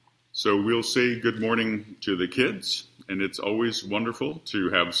So we'll say good morning to the kids, and it's always wonderful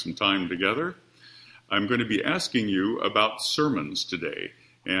to have some time together. I'm going to be asking you about sermons today,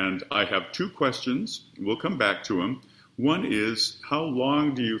 and I have two questions. We'll come back to them. One is, how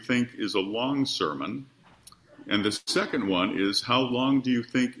long do you think is a long sermon? And the second one is, how long do you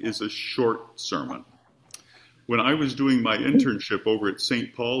think is a short sermon? When I was doing my internship over at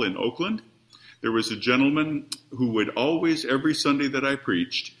St. Paul in Oakland, there was a gentleman who would always, every Sunday that I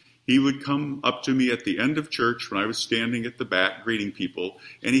preached, he would come up to me at the end of church when I was standing at the back greeting people,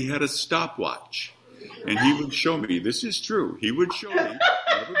 and he had a stopwatch. And he would show me, this is true, he would show me,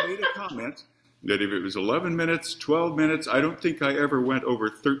 never made a comment, that if it was 11 minutes, 12 minutes, I don't think I ever went over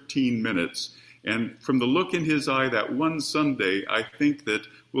 13 minutes. And from the look in his eye that one Sunday, I think that,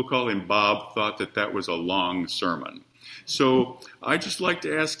 we'll call him Bob, thought that that was a long sermon. So I'd just like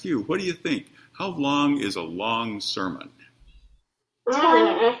to ask you, what do you think? How long is a long sermon?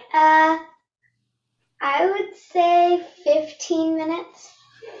 I would say 15 minutes.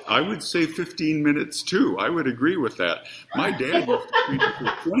 I would say 15 minutes too. I would agree with that. My dad used to preach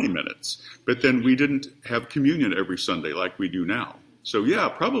for 20 minutes, but then we didn't have communion every Sunday like we do now. So yeah,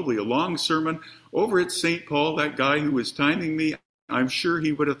 probably a long sermon. Over at St. Paul, that guy who was timing me, I'm sure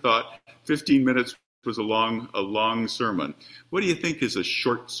he would have thought 15 minutes was a long sermon. What do you think is a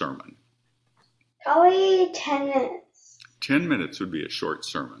short sermon? Probably 10 minutes. 10 minutes would be a short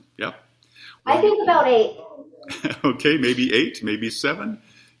sermon. Yep. I think about 8. Okay, maybe 8, maybe 7.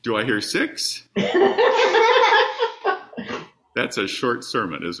 Do I hear 6? That's a short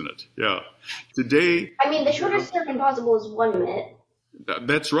sermon, isn't it? Yeah. Today... I mean, the shortest sermon possible is 1 minute.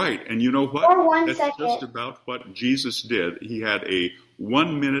 That's right. And you know what? Or 1 That's second. just about what Jesus did. He had a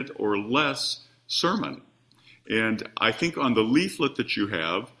 1 minute or less sermon. And I think on the leaflet that you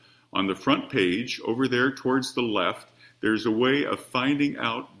have, on the front page, over there towards the left, there's a way of finding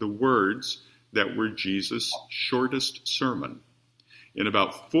out the words that were Jesus' shortest sermon. In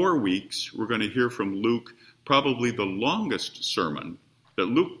about 4 weeks, we're going to hear from Luke, probably the longest sermon that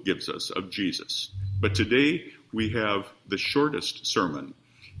Luke gives us of Jesus. But today, we have the shortest sermon,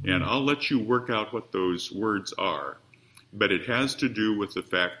 and I'll let you work out what those words are. But it has to do with the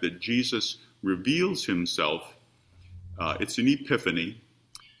fact that Jesus reveals himself, it's an epiphany,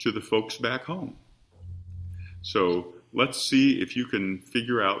 to the folks back home. So let's see if you can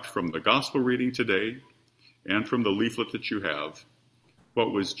figure out from the gospel reading today and from the leaflet that you have,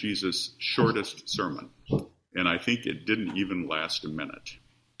 what was Jesus' shortest sermon. And I think it didn't even last a minute.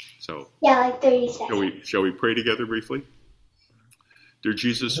 So, yeah, like 30 seconds. Shall we pray together briefly? Dear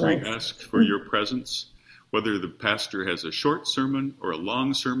Jesus, we ask for your presence, whether the pastor has a short sermon or a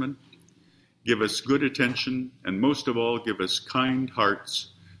long sermon. Give us good attention, and most of all, give us kind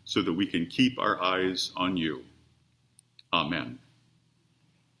hearts so that we can keep our eyes on you. Amen.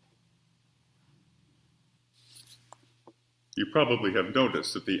 You probably have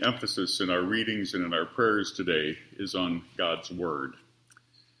noticed that the emphasis in our readings and in our prayers today is on God's Word.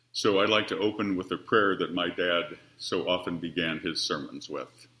 So I'd like to open with a prayer that my dad so often began his sermons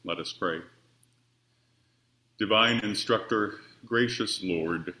with. Let us pray. Divine Instructor, gracious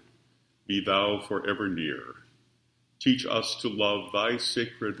Lord, be thou forever near. Teach us to love thy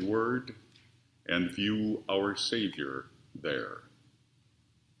sacred word and view our Savior there.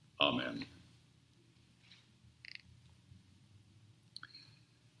 Amen.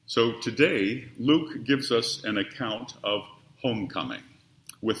 So today, Luke gives us an account of homecoming,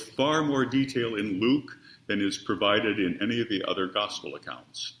 with far more detail in Luke than is provided in any of the other gospel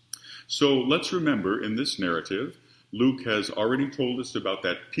accounts. So let's remember, in this narrative, Luke has already told us about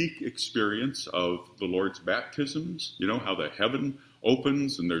that peak experience of the Lord's baptisms. You know, how the heaven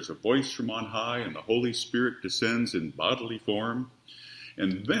opens and there's a voice from on high and the Holy Spirit descends in bodily form.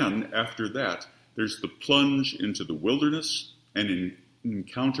 And then, after that, there's the plunge into the wilderness and an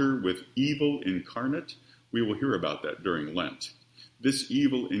encounter with evil incarnate. We will hear about that during Lent. This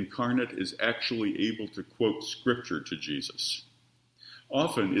evil incarnate is actually able to quote scripture to Jesus.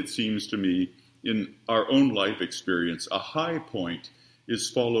 Often, it seems to me, in our own life experience, a high point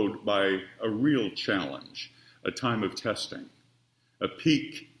is followed by a real challenge, a time of testing. A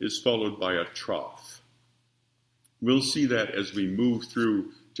peak is followed by a trough. We'll see that as we move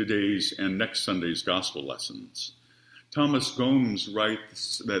through today's and next Sunday's gospel lessons. Thomas Gomes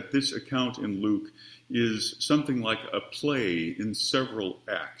writes that this account in Luke is something like a play in several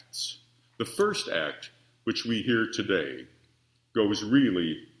acts. The first act, which we hear today, goes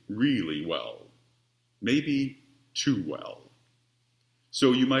really, really well. Maybe too well.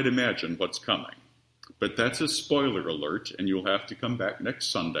 So you might imagine what's coming. But that's a spoiler alert, and you'll have to come back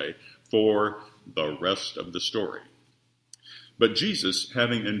next Sunday for the rest of the story. But Jesus,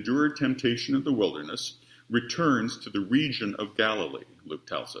 having endured temptation in the wilderness, returns to the region of Galilee, Luke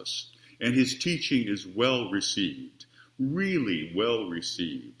tells us, and his teaching is well received, really well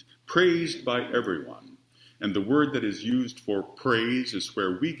received, praised by everyone. And the word that is used for praise is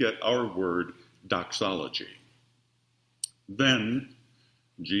where we get our word doxology. Then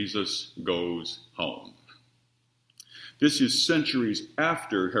Jesus goes home. This is centuries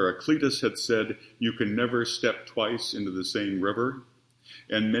after Heraclitus had said, "You can never step twice into the same river,"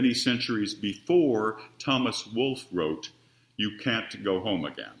 and many centuries before Thomas Wolfe wrote, "You can't go home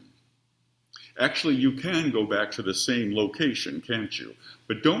again." Actually, you can go back to the same location, can't you?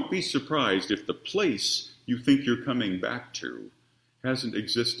 But don't be surprised if the place you think you're coming back to hasn't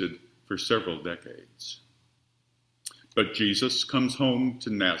existed for several decades. But Jesus comes home to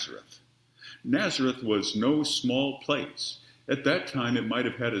Nazareth. Nazareth was no small place. At that time, it might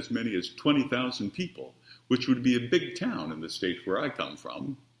have had as many as 20,000 people, which would be a big town in the state where I come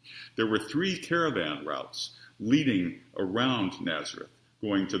from. There were 3 caravan routes leading around Nazareth,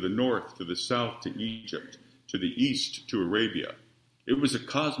 going to the north, to the south, to Egypt, to the east, to Arabia. It was a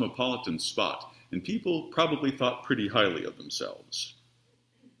cosmopolitan spot, and people probably thought pretty highly of themselves.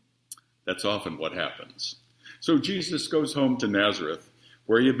 That's often what happens. So Jesus goes home to Nazareth,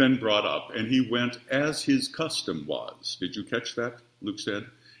 where he had been brought up, and he went as his custom was. Did you catch that? Luke said,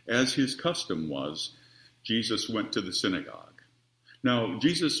 as his custom was, Jesus went to the synagogue. Now,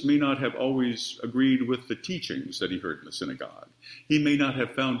 Jesus may not have always agreed with the teachings that he heard in the synagogue. He may not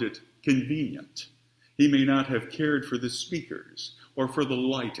have found it convenient. He may not have cared for the speakers, or for the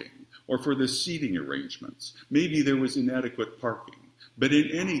lighting, or for the seating arrangements. Maybe there was inadequate parking. But in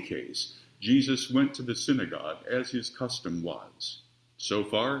any case, Jesus went to the synagogue as his custom was. So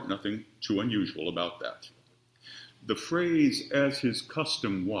far, nothing too unusual about that. The phrase, "as his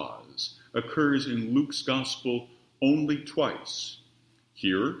custom was," occurs in Luke's gospel only twice.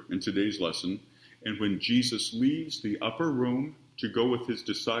 Here, in today's lesson, and when Jesus leaves the upper room to go with his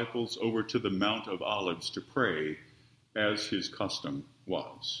disciples over to the Mount of Olives to pray, as his custom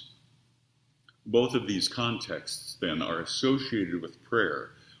was. Both of these contexts, then, are associated with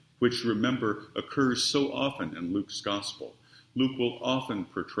prayer, which, remember, occurs so often in Luke's gospel. Luke will often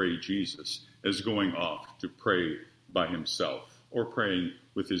portray Jesus as going off to pray by himself or praying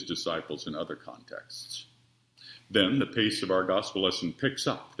with his disciples in other contexts. Then the pace of our gospel lesson picks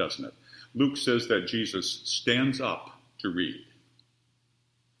up, doesn't it? Luke says that Jesus stands up to read.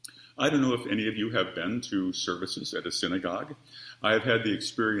 I don't know if any of you have been to services at a synagogue. I have had the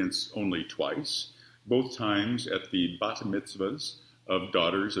experience only twice, both times at the bat mitzvahs of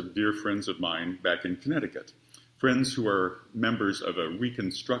daughters of dear friends of mine back in Connecticut. Friends who are members of a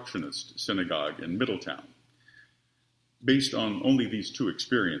Reconstructionist synagogue in Middletown. Based on only these 2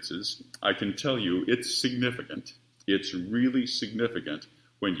 experiences, I can tell you it's significant. It's really significant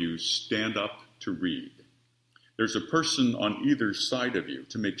when you stand up to read. There's a person on either side of you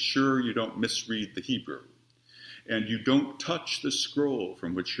to make sure you don't misread the Hebrew. And you don't touch the scroll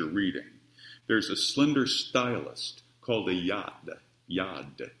from which you're reading. There's a slender stylus called a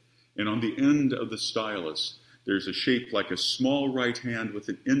yad. And on the end of the stylus, there's a shape like a small right hand with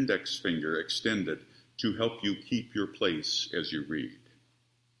an index finger extended to help you keep your place as you read.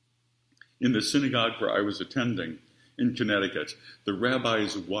 In the synagogue where I was attending in Connecticut, the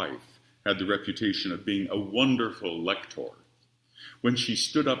rabbi's wife had the reputation of being a wonderful lector. When she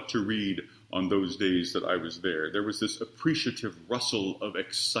stood up to read on those days that I was there was this appreciative rustle of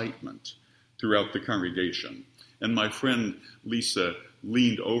excitement throughout the congregation. And my friend Lisa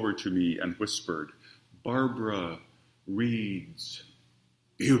leaned over to me and whispered, "Barbara reads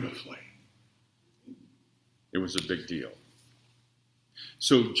beautifully." It was a big deal.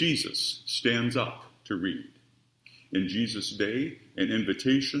 So Jesus stands up to read. In Jesus' day, an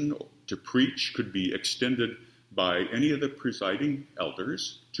invitation to preach could be extended by any of the presiding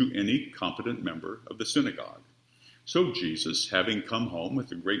elders to any competent member of the synagogue. So Jesus, having come home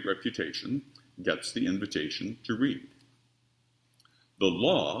with a great reputation, gets the invitation to read. The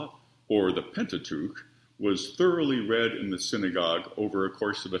law, or the Pentateuch, was thoroughly read in the synagogue over a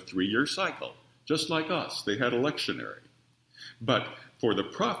course of a 3-year cycle. Just like us, they had a lectionary. But for the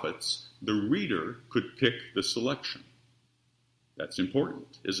prophets, the reader could pick the selection. That's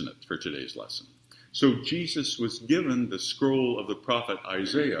important, isn't it, for today's lesson? So Jesus was given the scroll of the prophet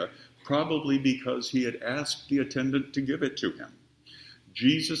Isaiah, probably because he had asked the attendant to give it to him.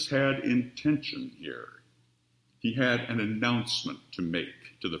 Jesus had intention here. He had an announcement to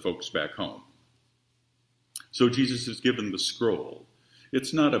make to the folks back home. So Jesus is given the scroll.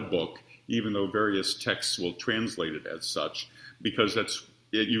 It's not a book, even though various texts will translate it as such, because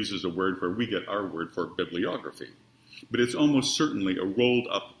it uses a word where we get our word for bibliography. but it's almost certainly a rolled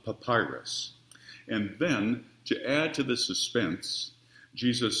up papyrus. And then, to add to the suspense,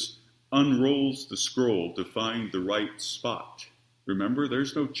 Jesus unrolls the scroll to find the right spot. Remember,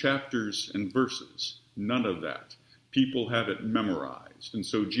 there's no chapters and verses, none of that. People have it memorized, and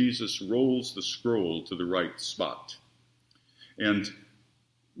so Jesus rolls the scroll to the right spot. And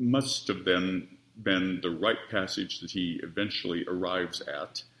must have then been the right passage that he eventually arrives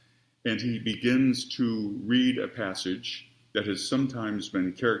at, and he begins to read a passage that has sometimes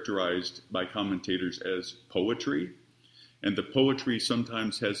been characterized by commentators as poetry, and the poetry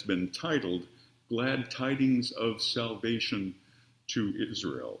sometimes has been titled Glad Tidings of Salvation to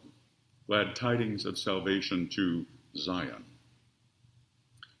Israel, Glad Tidings of Salvation to Zion.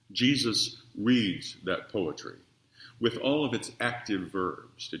 Jesus reads that poetry with all of its active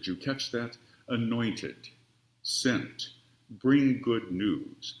verbs. Did you catch that? Anointed, sent, bring good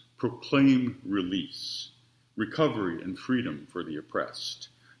news, proclaim release, recovery and freedom for the oppressed,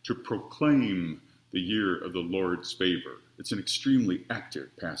 to proclaim the year of the Lord's favor. It's an extremely active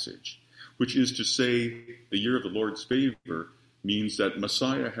passage, which is to say the year of the Lord's favor means that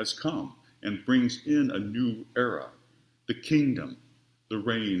Messiah has come and brings in a new era, the kingdom, the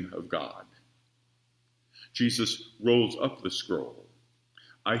reign of God. Jesus rolls up the scroll.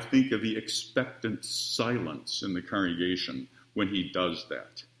 I think of the expectant silence in the congregation when he does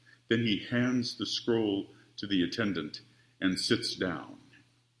that. Then he hands the scroll to the attendant and sits down.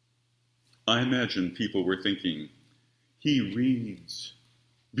 I imagine people were thinking, he reads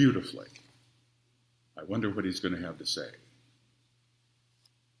beautifully. I wonder what he's going to have to say.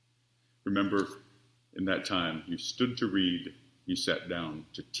 Remember, in that time, you stood to read, you sat down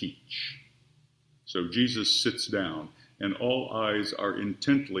to teach. So Jesus sits down, and all eyes are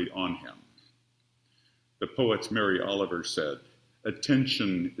intently on him. The poet Mary Oliver said,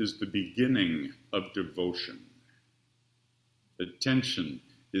 attention is the beginning of devotion. Attention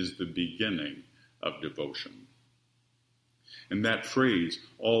is the beginning of devotion. And that phrase,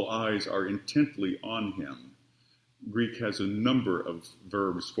 all eyes are intently on him, Greek has a number of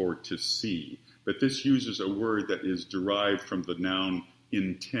verbs for to see, but this uses a word that is derived from the noun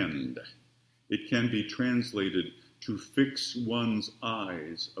intend. It can be translated to fix one's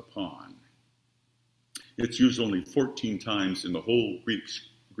eyes upon. It's used only 14 times in the whole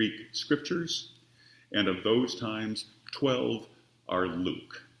Greek scriptures, and of those times, 12 are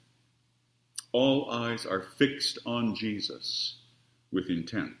Luke. All eyes are fixed on Jesus with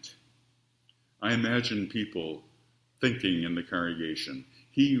intent. I imagine people thinking in the congregation,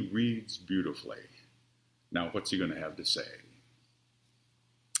 he reads beautifully. Now, what's he going to have to say?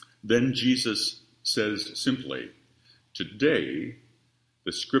 Then Jesus says simply, today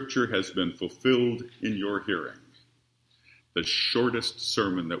the scripture has been fulfilled in your hearing. The shortest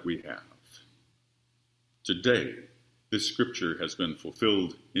sermon that we have. Today, this scripture has been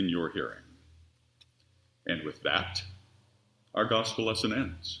fulfilled in your hearing. And with that, our gospel lesson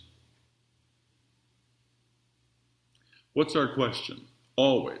ends. What's our question?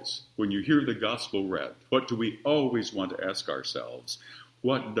 Always, when you hear the gospel read, what do we always want to ask ourselves?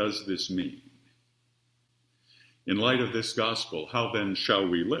 What does this mean? In light of this gospel, how then shall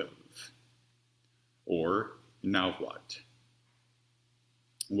we live? Or, now what?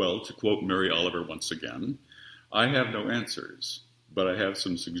 Well, to quote Mary Oliver once again, I have no answers, but I have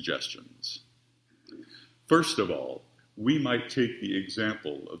some suggestions. First of all, we might take the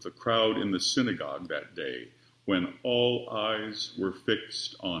example of the crowd in the synagogue that day when all eyes were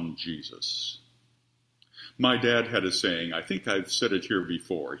fixed on Jesus. My dad had a saying, I think I've said it here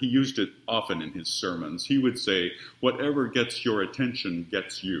before. He used it often in his sermons. He would say, whatever gets your attention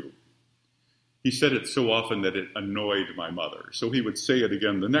gets you. He said it so often that it annoyed my mother. So he would say it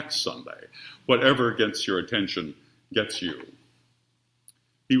again the next Sunday. Whatever gets your attention gets you.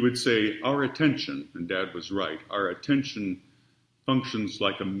 He would say, our attention, and Dad was right, our attention functions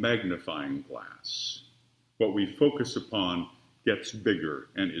like a magnifying glass. What we focus upon gets bigger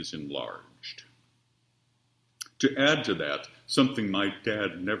and is enlarged. To add to that, something my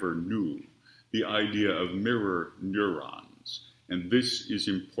dad never knew, the idea of mirror neurons, and this is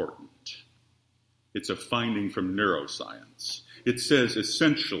important. It's a finding from neuroscience. It says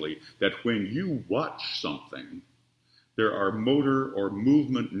essentially that when you watch something, there are motor or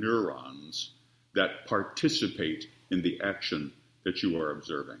movement neurons that participate in the action that you are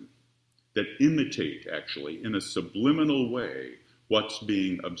observing, that imitate, actually, in a subliminal way, what's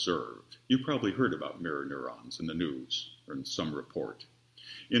being observed. You probably heard about mirror neurons in the news or in some report.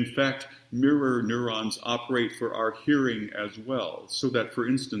 In fact, mirror neurons operate for our hearing as well, so that, for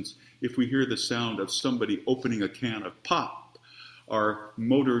instance, if we hear the sound of somebody opening a can of pop, Our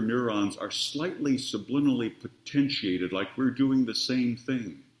motor neurons are slightly subliminally potentiated, like we're doing the same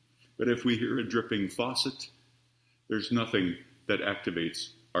thing. But if we hear a dripping faucet, there's nothing that activates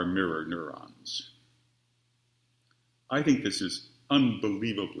our mirror neurons. I think this is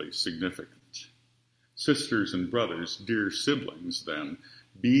unbelievably significant. Sisters and brothers, dear siblings, then,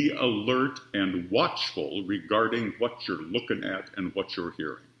 be alert and watchful regarding what you're looking at and what you're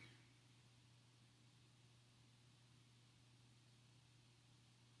hearing.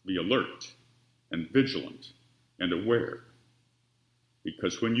 Be alert and vigilant and aware,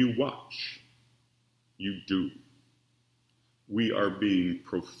 because when you watch, you do. We are being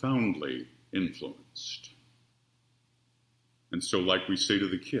profoundly influenced. And so, like we say to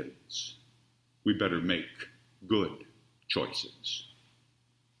the kids, we better make good choices.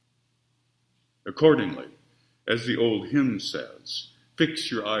 Accordingly, as the old hymn says,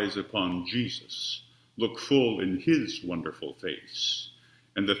 fix your eyes upon Jesus, look full in his wonderful face,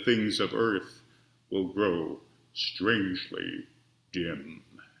 and the things of earth will grow strangely dim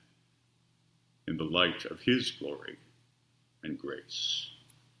in the light of his glory and grace.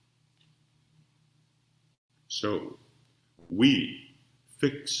 So, we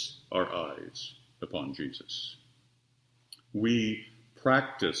fix our eyes upon Jesus. We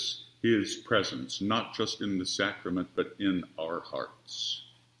practice his presence, not just in the sacrament, but in our hearts.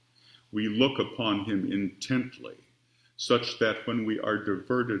 We look upon him intently, such that when we are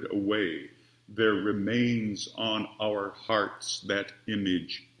diverted away, there remains on our hearts that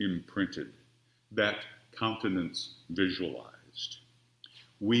image imprinted, that countenance visualized.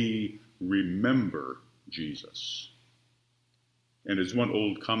 We remember Jesus. And as one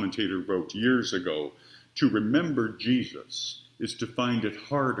old commentator wrote years ago, to remember Jesus is to find it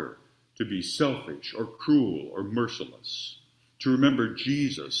harder to be selfish or cruel or merciless. To remember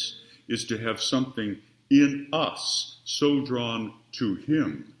Jesus is to have something in us so drawn to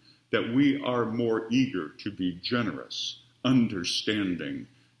him that we are more eager to be generous, understanding,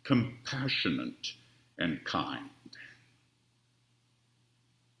 compassionate, and kind.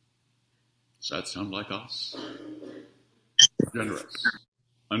 Does that sound like us? Generous,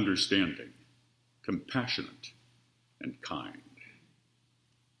 understanding, compassionate, and kind.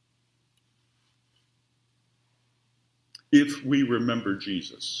 If we remember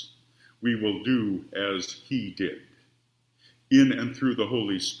Jesus, we will do as he did. In and through the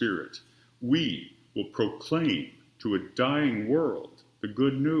Holy Spirit, we will proclaim to a dying world the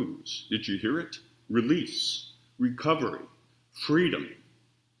good news. Did you hear it? Release, recovery, freedom,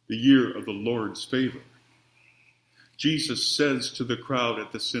 the year of the Lord's favor. Jesus says to the crowd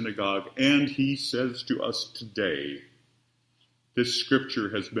at the synagogue, and he says to us today, this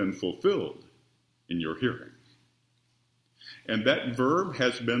scripture has been fulfilled in your hearing. And that verb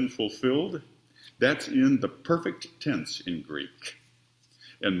has been fulfilled, that's in the perfect tense in Greek.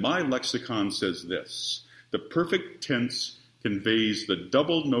 And my lexicon says this: the perfect tense conveys the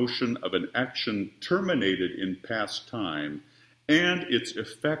double notion of an action terminated in past time and its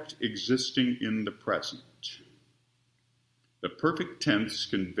effect existing in the present. The perfect tense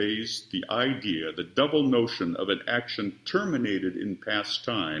conveys the idea, the double notion of an action terminated in past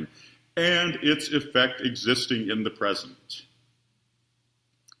time and its effect existing in the present.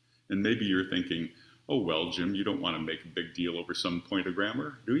 And maybe you're thinking, oh, well, Jim, you don't want to make a big deal over some point of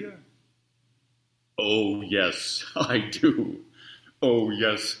grammar, do you? Oh, yes, I do. Oh,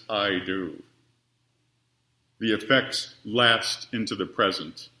 yes, I do. The effects last into the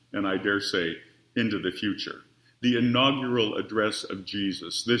present, and I dare say, into the future. The inaugural address of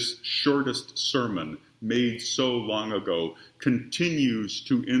Jesus, this shortest sermon made so long ago, continues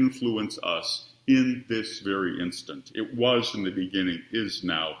to influence us in this very instant. It was in the beginning, is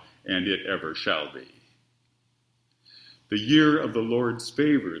now, and it ever shall be. The year of the Lord's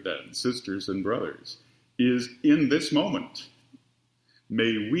favor, then, sisters and brothers, is in this moment.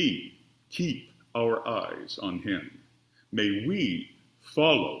 May we keep our eyes on him. May we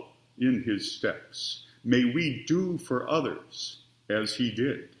follow in his steps. May we do for others as he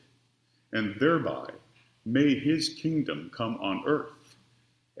did. And thereby, may his kingdom come on earth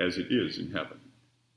as it is in heaven.